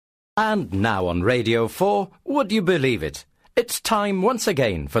And now on Radio 4, would you believe it? It's time once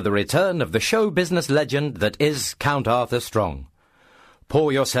again for the return of the show business legend that is Count Arthur Strong.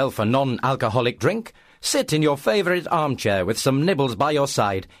 Pour yourself a non-alcoholic drink, sit in your favourite armchair with some nibbles by your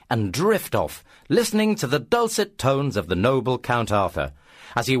side and drift off, listening to the dulcet tones of the noble Count Arthur,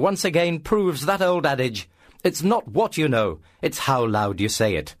 as he once again proves that old adage, it's not what you know, it's how loud you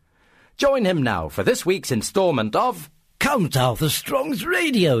say it. Join him now for this week's instalment of Count Arthur Strong's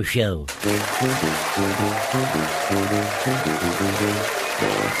radio show.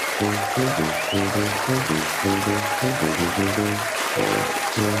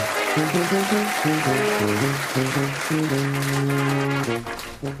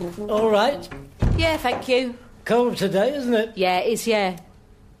 All right. Yeah, thank you. Cold today, isn't it? Yeah, it is, yeah.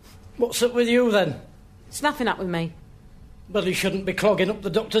 What's up with you then? It's nothing up with me. Well, you shouldn't be clogging up the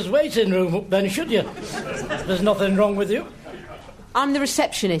doctor's waiting room up then, should you? There's nothing wrong with you. I'm the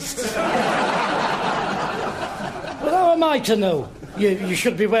receptionist. Well, how am I to know? You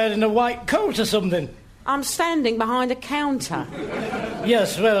should be wearing a white coat or something. I'm standing behind a counter.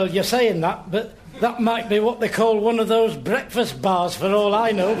 Yes, well, you're saying that, but that might be what they call one of those breakfast bars for all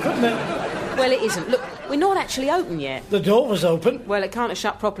I know, couldn't it? Well, it isn't. Look, we're not actually open yet. The door was open. Well, it can't have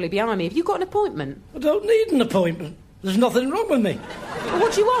shut properly behind me. Have you got an appointment? I don't need an appointment. There's nothing wrong with me. Well,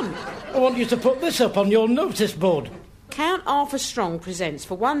 what do you want? I want you to put this up on your notice board. Count Arthur Strong presents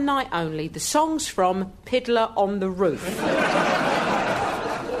for one night only the songs from Piddler on the Roof.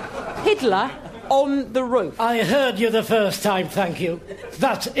 Piddler on the Roof. I heard you the first time, thank you.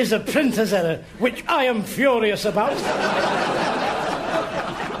 That is a printer's error, which I am furious about.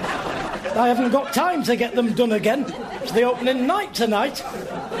 I haven't got time to get them done again. It's the opening night tonight.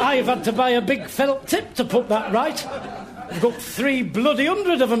 I've had to buy a big felt tip to put that right. I've got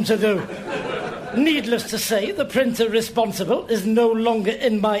 300 of them to do. Needless to say, the printer responsible is no longer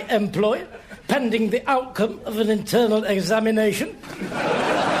in my employ, pending the outcome of an internal examination.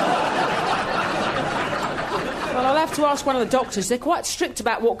 Well, I'll have to ask one of the doctors. They're quite strict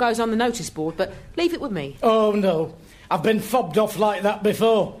about what goes on the notice board, but leave it with me. Oh, no. I've been fobbed off like that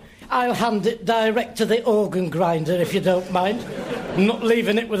before. I'll hand it direct to the organ grinder, if you don't mind. I'm not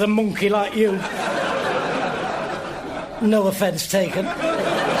leaving it with a monkey like you. No offence taken.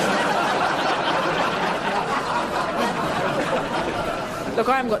 Look,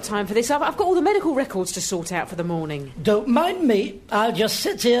 I haven't got time for this. I've got all the medical records to sort out for the morning. Don't mind me. I'll just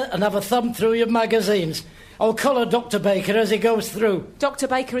sit here and have a thumb through your magazines. I'll collar Dr. Baker as he goes through. Dr.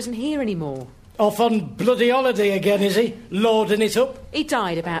 Baker isn't here anymore. Off on bloody holiday again, is he? Lording it up? He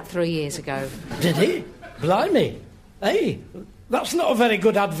died about 3 years ago. Did he? Blimey. Hey, that's not a very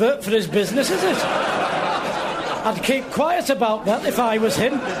good advert for his business, is it? I'd keep quiet about that if I was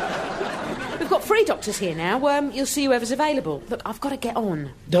him. We've got 3 doctors here now. You'll see whoever's available. Look, I've got to get on.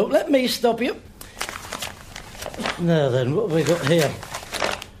 Don't let me stop you. Now then, what have we got here?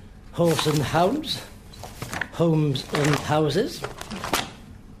 Horse and hounds. Homes and houses.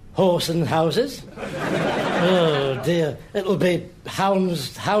 Horse and houses. Oh, dear. It'll be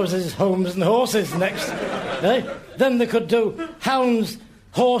hounds, houses, homes and horses next. Eh? Then they could do hounds,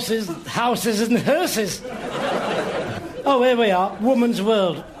 horses, houses and hearses. Oh, here we are. Woman's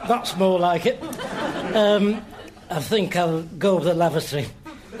World. That's more like it. I think I'll go with the lavatory.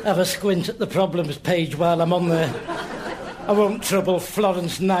 Have a squint at the problems page while I'm on there. I won't trouble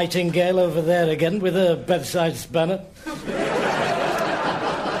Florence Nightingale over there again with her bedside spanner.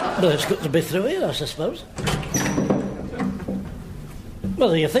 Well, it's good to be through here, I suppose.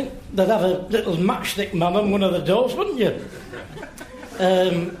 Well, you think they'd have a little matchstick man on one of the doors, wouldn't you?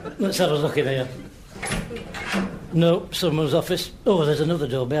 Let's have a look in here. No, someone's office. Oh, there's another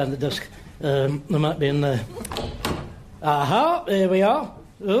door behind the desk. There might be in there. Aha, here we are.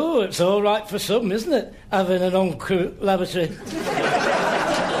 Oh, it's all right for some, isn't it? Having an on-crew lavatory.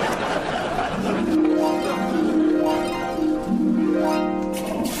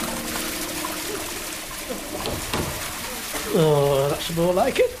 Oh, that's more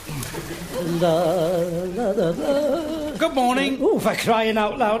like it. La, la, la, la. Good morning. Oh, for crying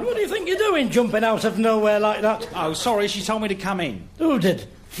out loud. What do you think you're doing, jumping out of nowhere like that? Oh, sorry, she told me to come in. Who did?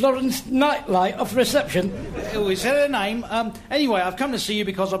 Florence Nightlight off reception? Oh, is that her name? Anyway, I've come to see you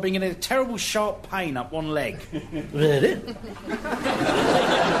because I've been in a terrible sharp pain up one leg. Really?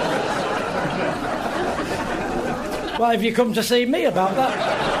 Why have you come to see me about that?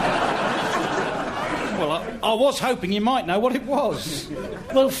 Well, I was hoping you might know what it was.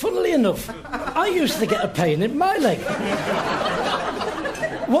 Well, funnily enough, I used to get a pain in my leg.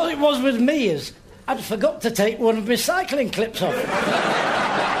 What it was with me is I'd forgot to take one of my cycling clips off.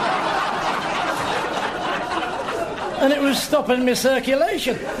 And it was stopping my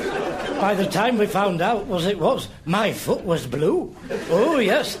circulation. By the time we found out what it was, my foot was blue. Oh,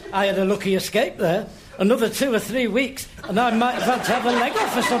 yes, I had a lucky escape there. Another 2 or 3 weeks, and I might have had to have a leg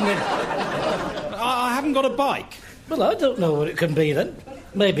off or something. I haven't got a bike. Well, I don't know what it can be then.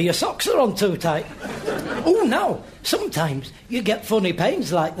 Maybe your socks are on too tight. Oh, now, sometimes you get funny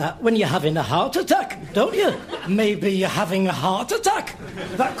pains like that when you're having a heart attack, don't you? Maybe you're having a heart attack.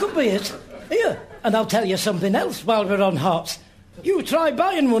 That could be it. Here, and I'll tell you something else while we're on hearts. You try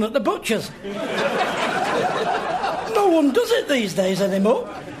buying one at the butcher's. No one does it these days anymore.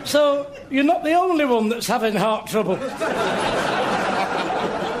 So you're not the only one that's having heart trouble.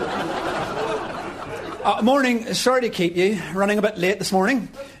 Morning. Sorry to keep you. Running a bit late this morning.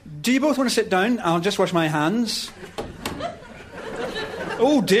 Do you both want to sit down? I'll just wash my hands.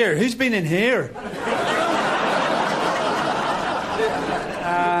 Oh, dear. Who's been in here?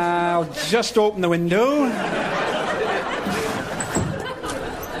 I'll just open the window.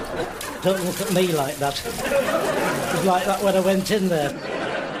 Don't look at me like that. It was like that when I went in there.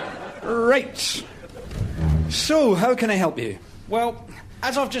 Right. So, how can I help you? Well,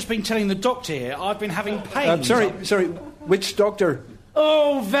 as I've just been telling the doctor here, I've been having pains. Sorry. Which doctor?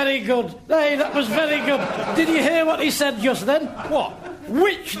 Oh, very good. Hey, that was very good. Did you hear what he said just then? What?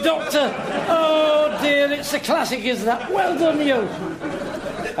 Which doctor? Oh, dear, it's a classic, is that? Well done, you.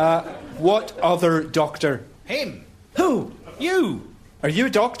 What other doctor? Him. Who? You. Are you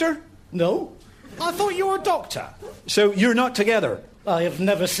a doctor? No. I thought you were a doctor. So, you're not together? I have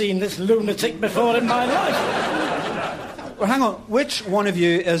never seen this lunatic before in my life. Well, hang on. Which one of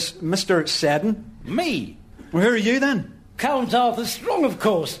you is Mr. Seddon? Me. Well, who are you then? Count Arthur Strong, of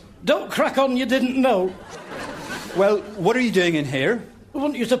course. Don't crack on you didn't know. Well, what are you doing in here? I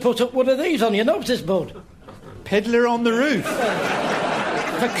want you to put up one of these on your notice board. Piddler on the roof.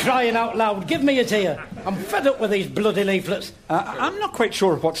 For crying out loud, give me it here. I'm fed up with these bloody leaflets. I'm not quite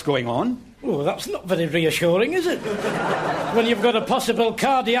sure what's going on. Oh, that's not very reassuring, is it? When you've got a possible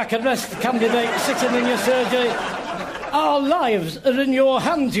cardiac arrest candidate sitting in your surgery. Our lives are in your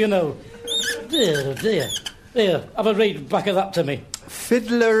hands, you know. Dear, dear. Here, have a read back of that to me.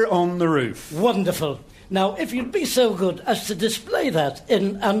 Fiddler on the roof. Wonderful. Now, if you'd be so good as to display that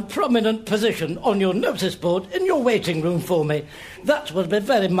in a prominent position on your notice board in your waiting room for me, that would be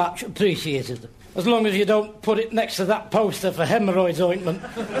very much appreciated. As long as you don't put it next to that poster for hemorrhoids ointment.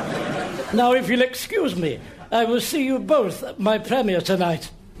 Now, if you'll excuse me, I will see you both at my premiere tonight.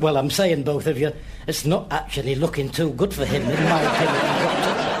 Well, I'm saying both of you. It's not actually looking too good for him, in my opinion,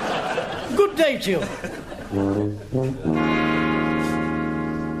 Doctor. Good day to you.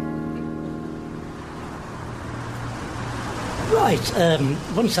 Right,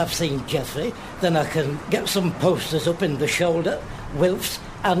 once I've seen Geoffrey, then I can get some posters up in the shoulder, Wilf's,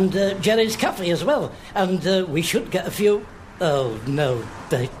 and Jerry's Cafe as well. And we should get a few... Oh, no,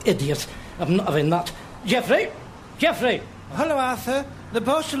 the idiot. I'm not having that. Geoffrey? Geoffrey? Hello, Arthur. The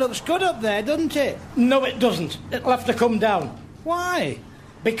poster looks good up there, doesn't it? No, it doesn't. It'll have to come down. Why?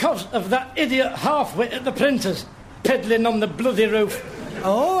 Because of that idiot half-wit at the printers, piddling on the bloody roof.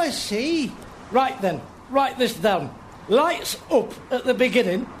 Oh, I see. Right then, write this down. Lights up at the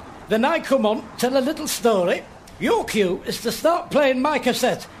beginning, then I come on, tell a little story. Your cue is to start playing my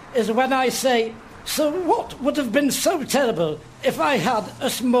cassette, is when I say, so what would have been so terrible if I had a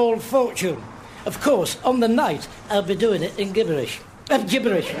small fortune? Of course, on the night, I'll be doing it in gibberish.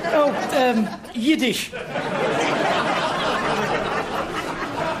 Yiddish.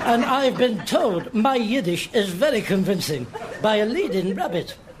 And I've been told my Yiddish is very convincing by a leading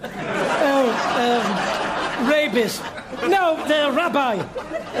rabbit. Rabies. No, they're rabbi.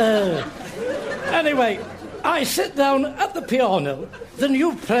 Anyway, I sit down at the piano, then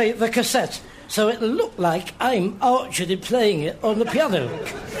you play the cassette, so it'll look like I'm actually playing it on the piano.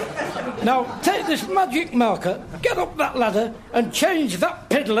 Now, take this magic marker, get up that ladder, and change that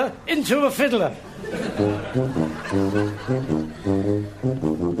piddler into a fiddler.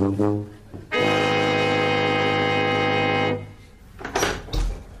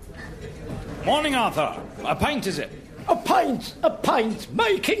 Morning, Arthur. A pint, is it? A pint,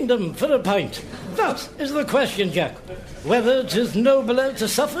 my kingdom for a pint. That is the question, Jack. Whether 'tis nobler to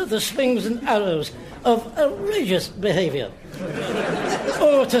suffer the slings and arrows of outrageous behaviour,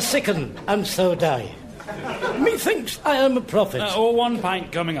 or to sicken and so die. Methinks I am a prophet. Or one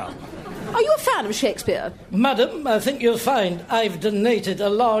pint coming up. Are you a fan of Shakespeare? Madam, I think you'll find I've donated a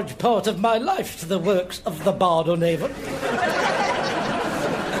large part of my life to the works of the Bard O'Neill.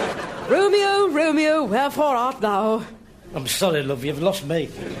 Romeo, Romeo, wherefore art thou? I'm sorry, love, you've lost me.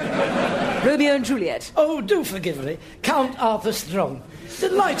 Romeo and Juliet. Oh, do forgive me. Count Arthur Strong.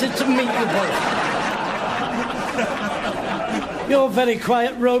 Delighted to meet you both. You're very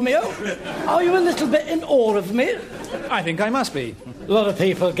quiet, Romeo. Are you a little bit in awe of me? I think I must be. A lot of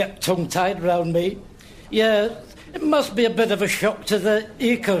people get tongue-tied round me. Yeah, it must be a bit of a shock to the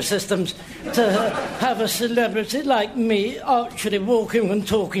ecosystems to have a celebrity like me actually walking and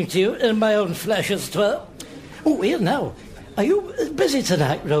talking to you in my own flesh as 'twere. Oh, here now. Are you busy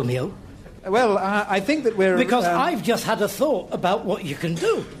tonight, Romeo? Well, I think that we're... Because I've just had a thought about what you can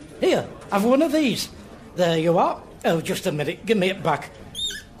do. Here, have one of these. There you are. Oh, just a minute. Give me it back.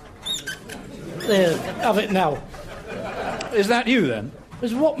 There, have it now. Is that you, then?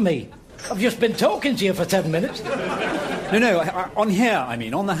 Is what, me? I've just been talking to you for 10 minutes. No, on here, I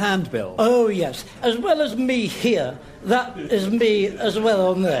mean, on the handbill. Oh, yes. As well as me here, that is me as well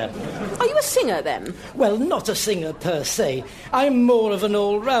on there. Are you a singer, then? Well, not a singer per se. I'm more of an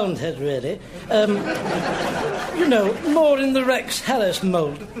all-round-head, really. You know, more in the Rex Harris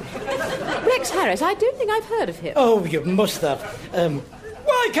mould. Rex Harris? I don't think I've heard of him. Oh, you must have.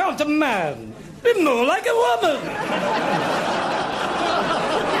 Why can't a man be more like a woman?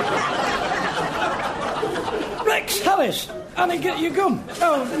 Rex Harris, Annie Get Your Gun.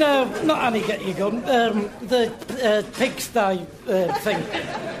 Oh, no, not Annie Get Your Gun. The pigsty thing.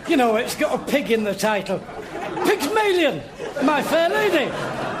 You know, it's got a pig in the title. Pygmalion, My Fair Lady.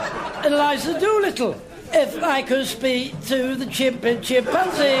 Eliza Doolittle, If I Could Speak to the Chimpanzee.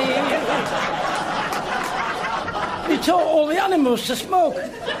 He taught all the animals to smoke.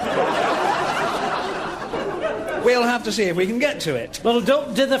 We'll have to see if we can get to it. Well,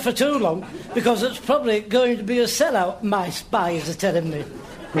 don't dither for too long, because it's probably going to be a sellout, my spies are telling me.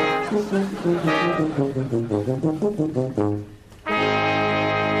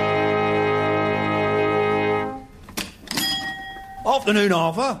 Afternoon,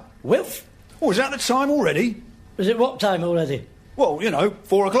 Arthur. Wilf? Oh, is that the time already? Is it what time already? Well,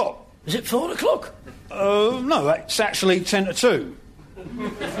 4 o'clock. Is it 4 o'clock? No, it's actually 10 to 2.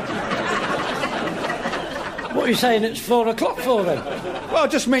 What are you saying it's 4 o'clock for, then? Well, I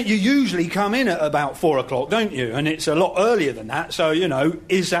just meant you usually come in at about 4 o'clock, don't you? And it's a lot earlier than that, so,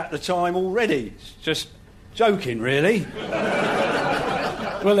 is that the time already? It's just joking, really.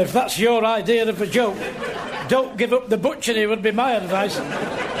 Well, if that's your idea of a joke, don't give up the butchery would be my advice,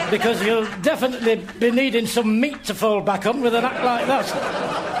 because you'll definitely be needing some meat to fall back on with an act like that.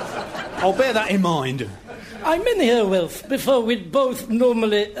 I'll bear that in mind. I'm in here, Wilf, before we'd both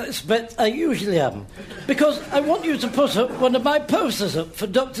normally expect I usually am, because I want you to put up one of my posters up for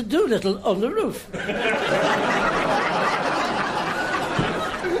Dr. Doolittle on the roof.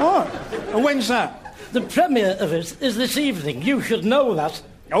 Oh, and when's that? The premiere of it is this evening. You should know that.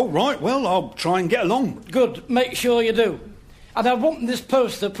 Oh, right, well, I'll try and get along. Good, make sure you do. And I want this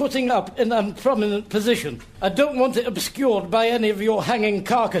poster putting up in a prominent position. I don't want it obscured by any of your hanging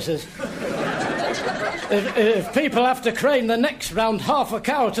carcasses. If people have to crane their necks round half a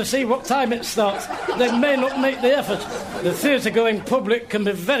cow to see what time it starts, they may not make the effort. The theatre-going public can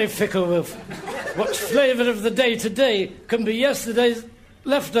be very fickle, Wilf. What's flavour of the day today can be yesterday's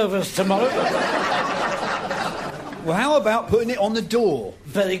leftovers tomorrow. Well, how about putting it on the door?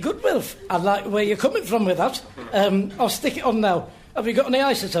 Very good, Wilf. I like where you're coming from with that. I'll stick it on now. Have you got any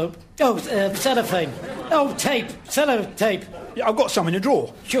isotope? Oh, cellophane. Oh, tape. Sellotape. Yeah, I've got some in the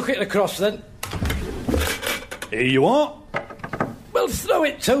drawer. Chuck it across, then. Here you are. Well, throw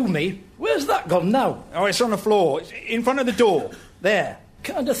it to me. Where's that gone now? Oh, it's on the floor. It's in front of the door. There.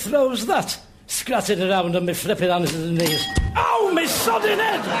 Kind of throws that. Scratching around on me flipping hands and knees. Oh, me sodding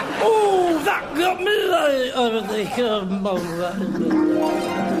head! Oh, that got me right over the...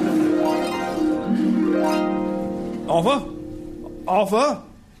 Arthur?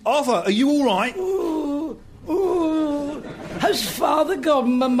 Arthur, are you all right? Ooh. Has father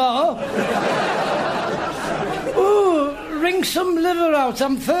gone, Mama? Ooh, wring some liver out,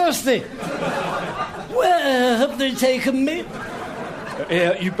 I'm thirsty. Where have they taken me?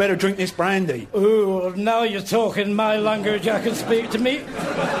 Here, you better drink this brandy. Oh, now you're talking my language, I can speak to me.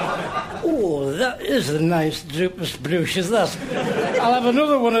 Oh, that is a nice droop of spruce, is that? I'll have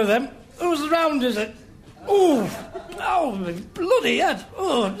another one of them. Whose round is it? Oh, my bloody head.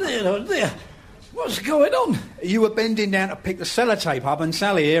 Oh, dear. What's going on? You were bending down to pick the sellotape up and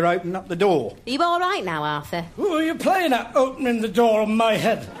Sally here opened up the door. Are you all right now, Arthur? Who are you playing at, opening the door on my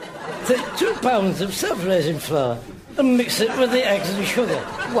head? Take 2 pounds of self-raising flour and mix it with the eggs and sugar.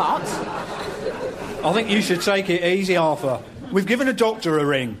 What? I think you should take it easy, Arthur. We've given a doctor a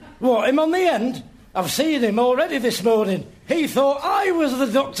ring. What, him on the end? I've seen him already this morning. He thought I was the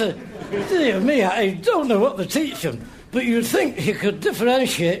doctor. Dear me, I don't know what to teach him. But you'd think he could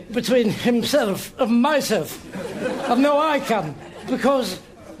differentiate between himself and myself. I know I can, because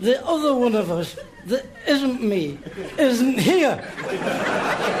the other one of us that isn't me isn't here.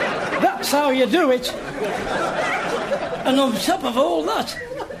 That's how you do it. And on top of all that,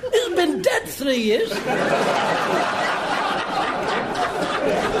 he's been dead 3 years.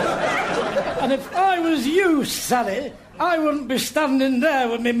 And if I was you, Sally, I wouldn't be standing there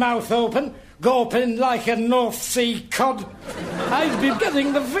with my mouth open, gawping like a North Sea cod. I'd be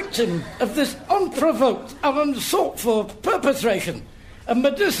getting the victim of this unprovoked and unsought-for perpetration a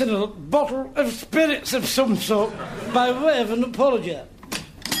medicinal bottle of spirits of some sort by way of an apology.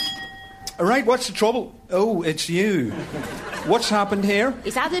 All right, what's the trouble? Oh, it's you. What's happened here?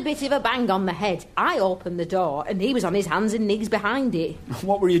 He's had a bit of a bang on the head. I opened the door and he was on his hands and knees behind it.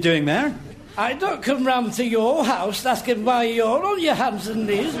 What were you doing there? I don't come round to your house asking why you're on your hands and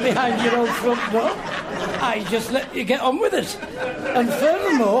knees behind your own front door. I just let you get on with it. And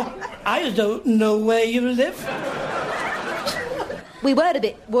furthermore, I don't know where you live. We were a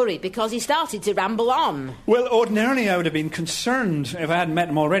bit worried because he started to ramble on. Well, ordinarily I would have been concerned if I hadn't met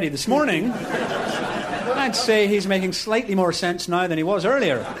him already this morning. I'd say he's making slightly more sense now than he was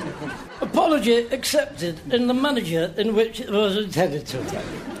earlier. Apology accepted in the manner in which it was intended to.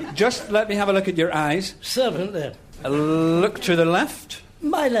 Just let me have a look at your eyes. Certainly. A look to the left.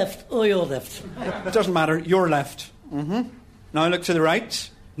 My left or your left? It doesn't matter. Your left. Mm-hmm. Now look to the right.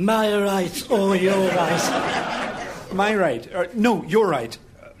 My right or your right? My right. No, your right.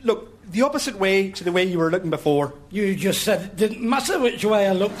 Look, the opposite way to the way you were looking before. You just said it didn't matter which way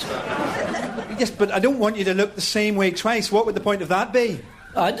I looked. Yes, but I don't want you to look the same way twice. What would the point of that be?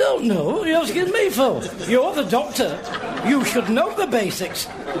 I don't know. What are you asking me for? You're the doctor. You should know the basics.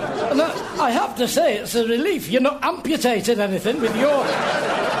 And I have to say, it's a relief you're not amputating anything with your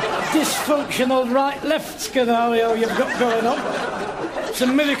dysfunctional right-left scenario you've got going on. It's a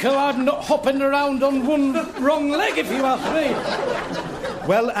miracle I'm not hopping around on one wrong leg, if you ask me.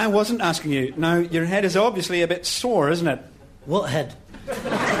 Well, I wasn't asking you. Now, your head is obviously a bit sore, isn't it? What head?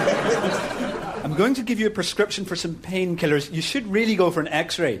 I'm going to give you a prescription for some painkillers. You should really go for an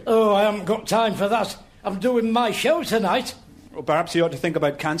X-ray. Oh, I haven't got time for that. I'm doing my show tonight. Well, perhaps you ought to think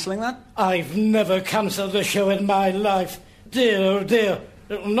about cancelling that? I've never cancelled a show in my life. Dear, oh dear.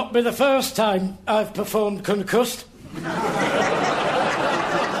 It'll not be the first time I've performed concussed.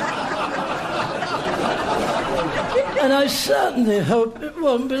 And I certainly hope it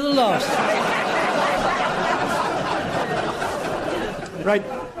won't be the last. Right.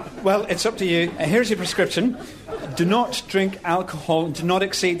 Well, it's up to you. Here's your prescription. Do not drink alcohol and do not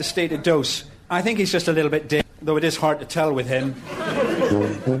exceed the stated dose. I think he's just a little bit dim, though it is hard to tell with him.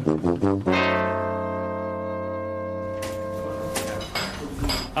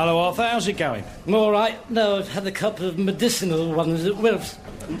 Hello, Arthur. How's it going? I'm all right. No, I've had a couple of medicinal ones at Wilf's.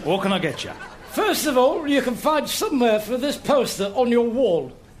 What can I get you? First of all, you can find somewhere for this poster on your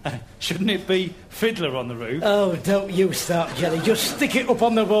wall. Shouldn't it be Fiddler on the roof? Oh, don't you start, Jelly. Just stick it up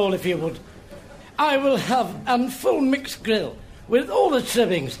on the wall if you would. I will have a full mixed grill with all the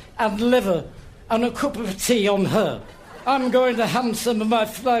trimmings and liver and a cup of tea on her. I'm going to hand some of my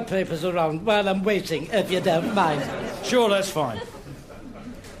flypapers around while I'm waiting, if you don't mind. Sure, that's fine.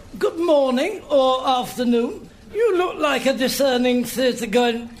 Good morning or afternoon. You look like a discerning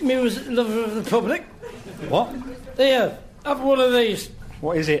theatre-going music lover of the public. What? Here, have one of these.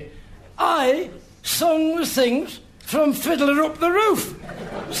 What is it? I sung the things from Fiddler Up the Roof.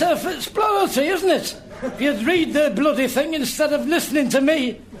 Self-explanatory, isn't it? If you'd read the bloody thing instead of listening to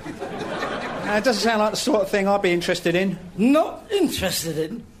me. It doesn't sound like the sort of thing I'd be interested in. Not interested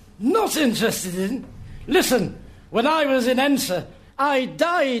in? Not interested in? Listen, when I was in Ensa, I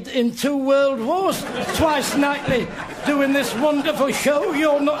died in 2 world wars, twice nightly, doing this wonderful show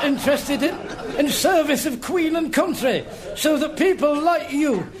you're not interested in service of Queen and country, so that people like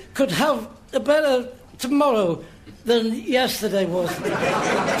you could have a better tomorrow than yesterday was.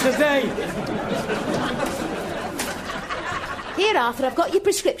 Today. Here, Arthur, I've got your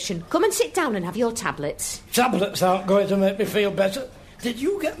prescription. Come and sit down and have your tablets. Tablets aren't going to make me feel better. Did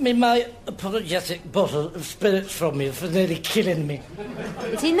you get me my apologetic bottle of spirits from you for nearly killing me?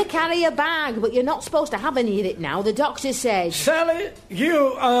 It's in the carrier bag, but you're not supposed to have any of it now. The doctor said... Sally,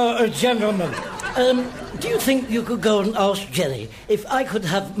 you are a gentleman. Do you think you could go and ask Jenny if I could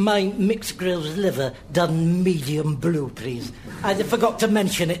have my mixed grilled liver done medium blue, please? I forgot to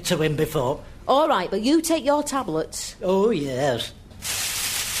mention it to him before. All right, but you take your tablets. Oh, yes.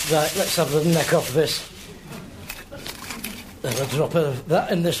 Right, let's have the neck off this. There's a drop of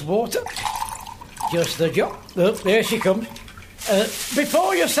that in this water. Just the job. Oh, there she comes.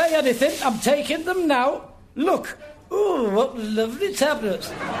 Before you say anything, I'm taking them now. Look. Ooh, what lovely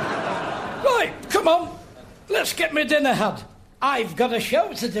tablets. Right, come on. Let's get my dinner had. I've got a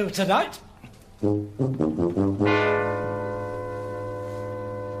show to do tonight. Now,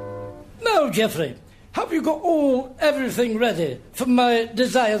 Geoffrey, have you got everything ready for my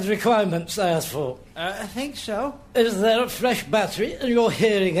desired requirements I asked for? I think so. Is there a fresh battery in your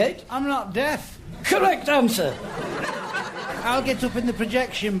hearing aid? I'm not deaf. Correct answer. I'll get up in the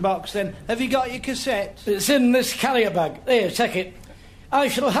projection box then. Have you got your cassette? It's in this carrier bag. Here, take it. I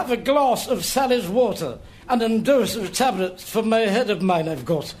shall have a glass of Sally's water and a dose of tablets for my head of mine I've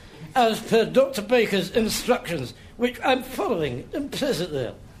got, as per Dr. Baker's instructions, which I'm following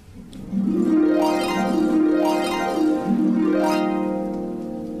implicitly.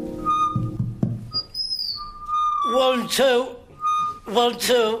 1, 2, 1,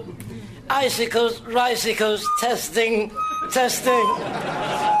 2. Icicles, ricicles, testing.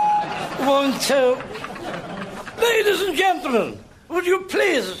 1, 2. Ladies and gentlemen, would you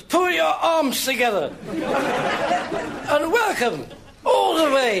please put your arms together and welcome all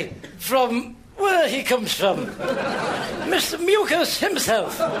the way from where he comes from, Mr. Mucus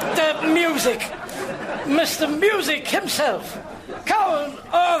himself, the music, Mr. Music himself, Count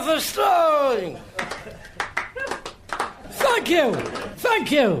Arthur Strong. Thank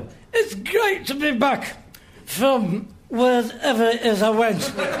you. It's great to be back from wherever it is I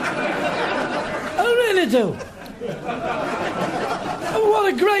went. I really do.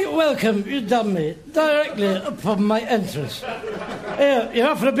 What a great welcome you've done me directly upon my entrance. You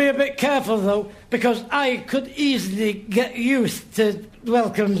have to be a bit careful, though, because I could easily get used to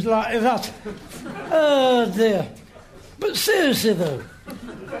welcomes like that. Oh, dear. But seriously, though,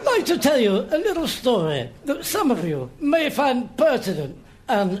 I'd like to tell you a little story that some of you may find pertinent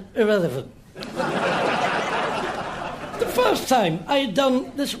and irrelevant. The first time I'd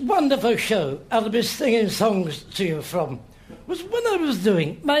done this wonderful show I'll be singing songs to you from was when I was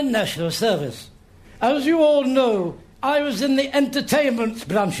doing my national service. As you all know, I was in the entertainment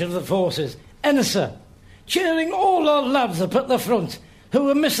branch of the forces, ENSA, cheering all our lads up at the front who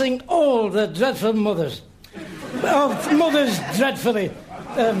were missing all their dreadful mothers. Oh, mothers dreadfully.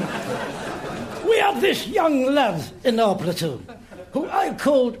 We had this young lad in our platoon who I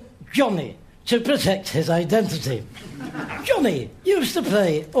called Johnny to protect his identity. Johnny used to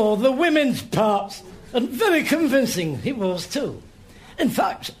play all the women's parts, and very convincing he was too. In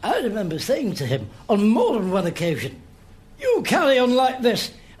fact, I remember saying to him on more than one occasion, "You carry on like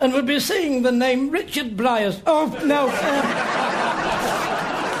this, and we'll be seeing the name Richard Bryars." Oh, no.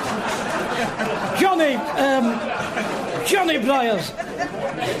 Johnny Bryars.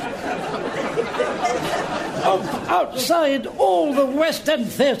 Outside all the West End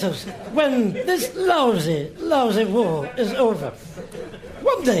theatres when this lousy war is over.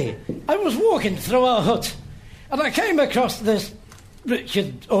 One day, I was walking through our hut, and I came across this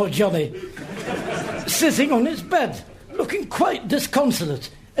Richard, or Johnny, sitting on his bed, looking quite disconsolate,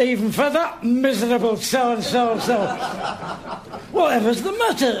 even for that miserable so-and-so. "Whatever's the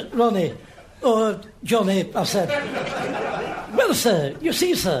matter, Ronnie?" "Or Johnny," I said. "Well, sir, you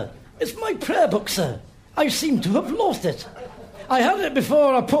see, sir, it's my prayer book, sir. I seem to have lost it. I had it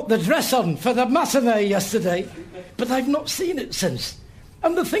before I put the dress on for the matinee yesterday, but I've not seen it since.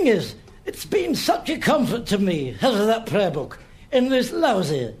 And the thing is, it's been such a comfort to me, having that prayer book, in this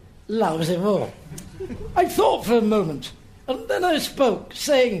lousy war." I thought for a moment, and then I spoke,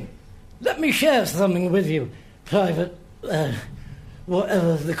 saying, "Let me share something with you, Private,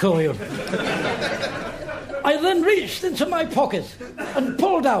 whatever they call you." I then reached into my pocket and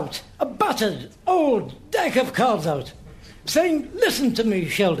pulled out a battered old deck of cards out, saying, "Listen to me,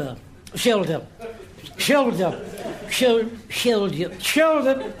 Shelder. Listen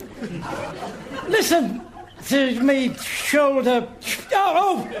to me, Shoulder.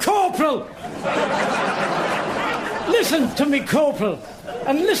 Oh, Corporal! Listen to me, Corporal,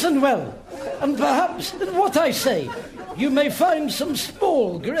 and listen well, and perhaps in what I say you may find some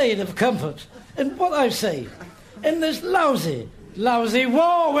small grain of comfort in what I say, in this lousy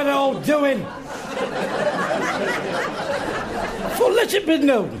war we're all doing. For let it be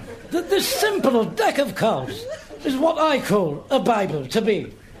known that this simple deck of cards is what I call a Bible to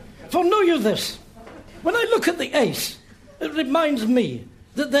be. For know you this, when I look at the ace, it reminds me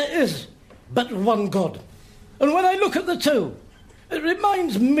that there is but one God. And when I look at the two, it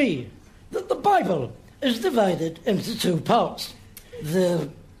reminds me that the Bible is divided into two parts. The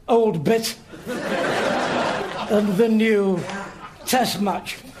old bit and the new test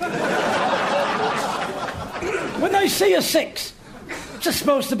match. When I see a 6, it's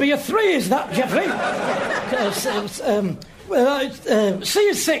supposed to be a 3, is that, Geoffrey? See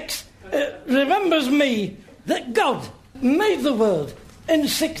a 6. It remembers me that God made the world in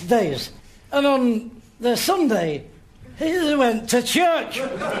 6 days, and on the Sunday he went to church.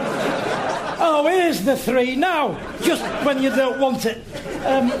 Oh, here's the 3 now, just when you don't want it.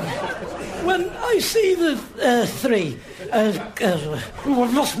 When I see the 3, I've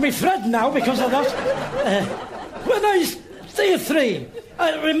lost my thread now because of that. When I see a 3,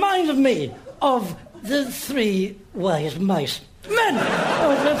 it reminds me of the 3 wise mice. Men!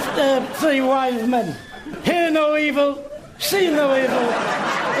 The 3 wise men. Hear no evil, see no evil.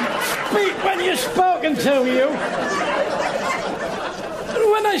 Speak when you're spoken to, you.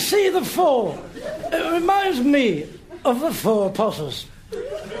 And when I see the 4, it reminds me of the 4 apostles.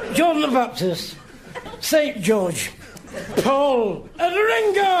 John the Baptist, St. George, Paul and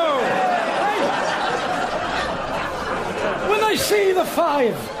Ringo! When I see the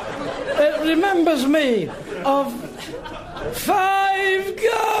 5, it remembers me of 5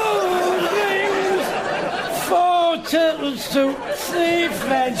 gold rings, 4 turtle soup, 3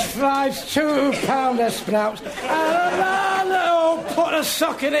 French fries, 2 pounder sprouts, and put a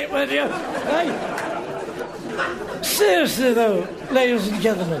sock in it, will you? Hey? Seriously, though, ladies and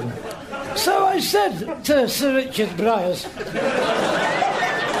gentlemen, so I said to Sir Richard Briers,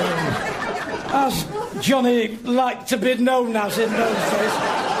 as Johnny liked to be known as in those days,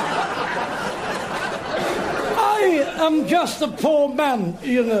 I am just a poor man,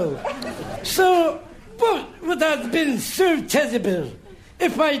 you know. So, what would have been so terrible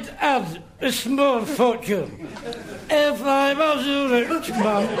if I'd had a small fortune? If I was a rich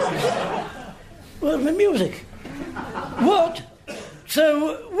man? Well, the music. What?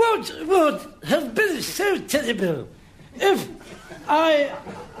 So, what would have been so terrible if I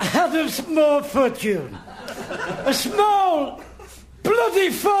had a small fortune? A small, bloody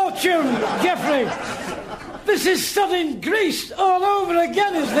fortune, Geoffrey! This is studying Greece all over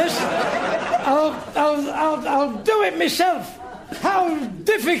again, is this? I'll do it myself. How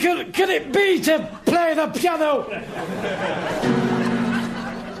difficult can it be to play the piano?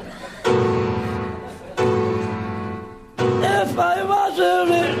 If I was a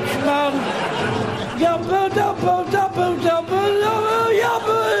rich man, yabba dabba dabba dabba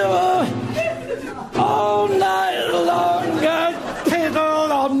yabba yabba, all night long I'd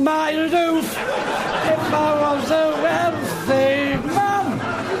piddle on my roof. If I was a wealthy man,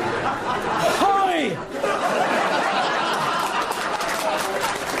 hoy!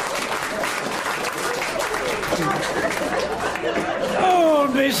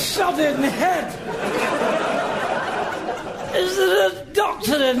 Oh, me sodden head! Is there a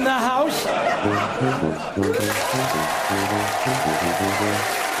doctor in the house?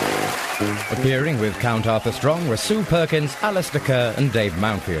 Appearing with Count Arthur Strong were Sue Perkins, Alistair Kerr and Dave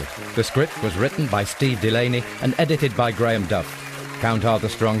Mountfield. The script was written by Steve Delaney and edited by Graham Duff. Count Arthur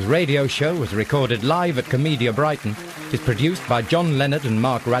Strong's radio show was recorded live at Comedia Brighton, is produced by John Leonard and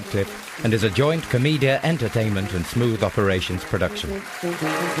Mark Radcliffe, and is a joint Comedia Entertainment and Smooth Operations production.